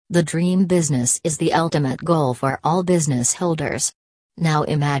The dream business is the ultimate goal for all business holders. Now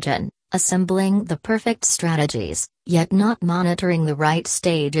imagine assembling the perfect strategies, yet not monitoring the right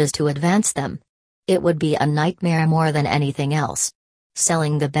stages to advance them. It would be a nightmare more than anything else.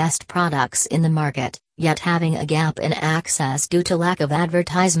 Selling the best products in the market, yet having a gap in access due to lack of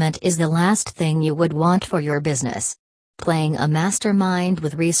advertisement is the last thing you would want for your business. Playing a mastermind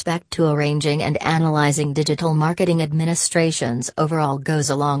with respect to arranging and analyzing digital marketing administrations overall goes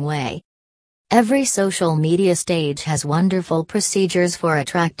a long way. Every social media stage has wonderful procedures for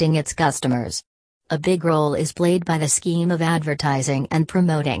attracting its customers. A big role is played by the scheme of advertising and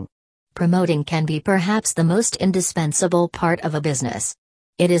promoting. Promoting can be perhaps the most indispensable part of a business.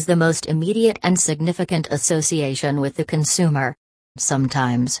 It is the most immediate and significant association with the consumer.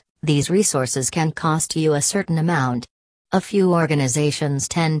 Sometimes, these resources can cost you a certain amount. A few organizations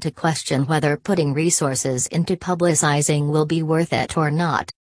tend to question whether putting resources into publicizing will be worth it or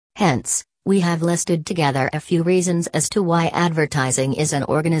not. Hence, we have listed together a few reasons as to why advertising is an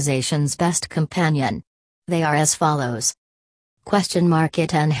organization's best companion. They are as follows.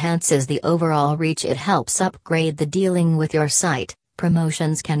 It enhances the overall reach. It helps upgrade the dealing with your site.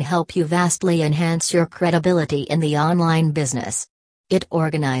 Promotions can help you vastly enhance your credibility in the online business. It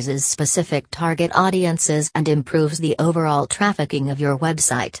organizes specific target audiences and improves the overall trafficking of your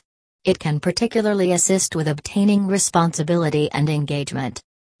website. It can particularly assist with obtaining responsibility and engagement.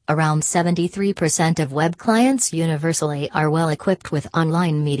 Around 73% of web clients universally are well equipped with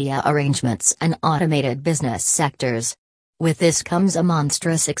online media arrangements and automated business sectors. With this comes a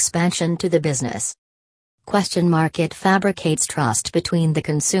monstrous expansion to the business. It fabricates trust between the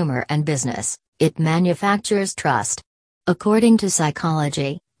consumer and business. It manufactures trust. According to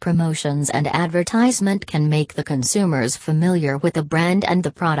psychology, promotions and advertisement can make the consumers familiar with the brand and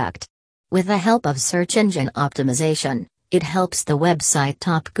the product. With the help of search engine optimization, it helps the website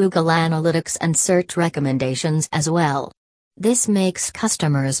top Google Analytics and search recommendations as well. This makes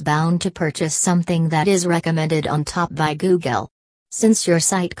customers bound to purchase something that is recommended on top by Google. Since your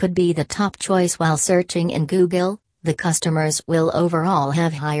site could be the top choice while searching in Google, the customers will overall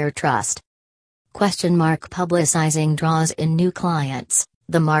have higher trust. Publicizing draws in new clients.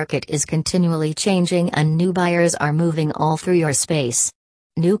 The market is continually changing and new buyers are moving all through your space.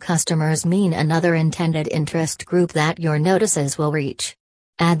 New customers mean another intended interest group that your notices will reach.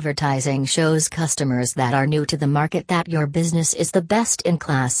 Advertising shows customers that are new to the market that your business is the best in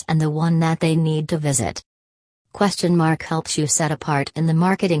class and the one that they need to visit. Helps you set apart in the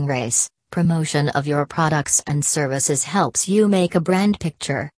marketing race. Promotion of your products and services helps you make a brand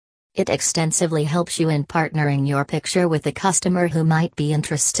picture. It extensively helps you in partnering your picture with the customer who might be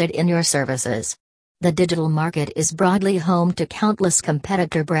interested in your services. The digital market is broadly home to countless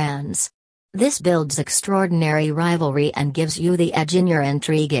competitor brands. This builds extraordinary rivalry and gives you the edge in your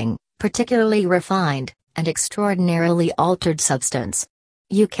intriguing, particularly refined, and extraordinarily altered substance.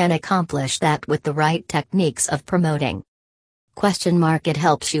 You can accomplish that with the right techniques of promoting. It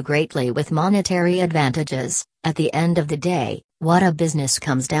helps you greatly with monetary advantages. At the end of the day, what a business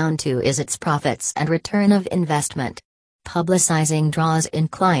comes down to is its profits and return of investment. Publicizing draws in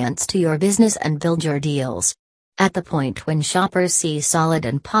clients to your business and build your deals. At the point when shoppers see solid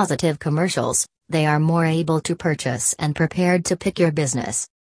and positive commercials, they are more able to purchase and prepared to pick your business.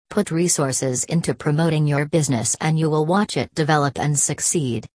 Put resources into promoting your business and you will watch it develop and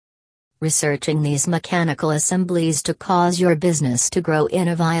succeed. Researching these mechanical assemblies to cause your business to grow in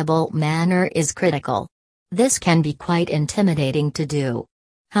a viable manner is critical. This can be quite intimidating to do.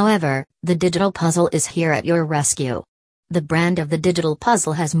 However, the digital puzzle is here at your rescue. The brand of the digital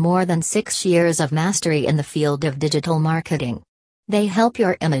puzzle has more than 6 years of mastery in the field of digital marketing. They help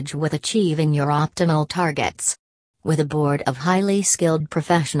your image with achieving your optimal targets. With a board of highly skilled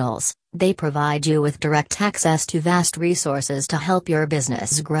professionals, they provide you with direct access to vast resources to help your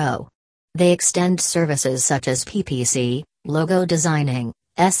business grow. They extend services such as PPC, logo designing,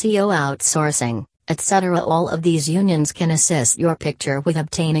 SEO outsourcing, etc. All of these unions can assist your picture with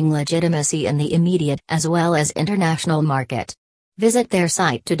obtaining legitimacy in the immediate as well as international market. Visit their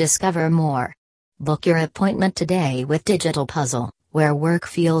site to discover more. Book your appointment today with Digital Puzzle, where work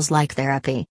feels like therapy.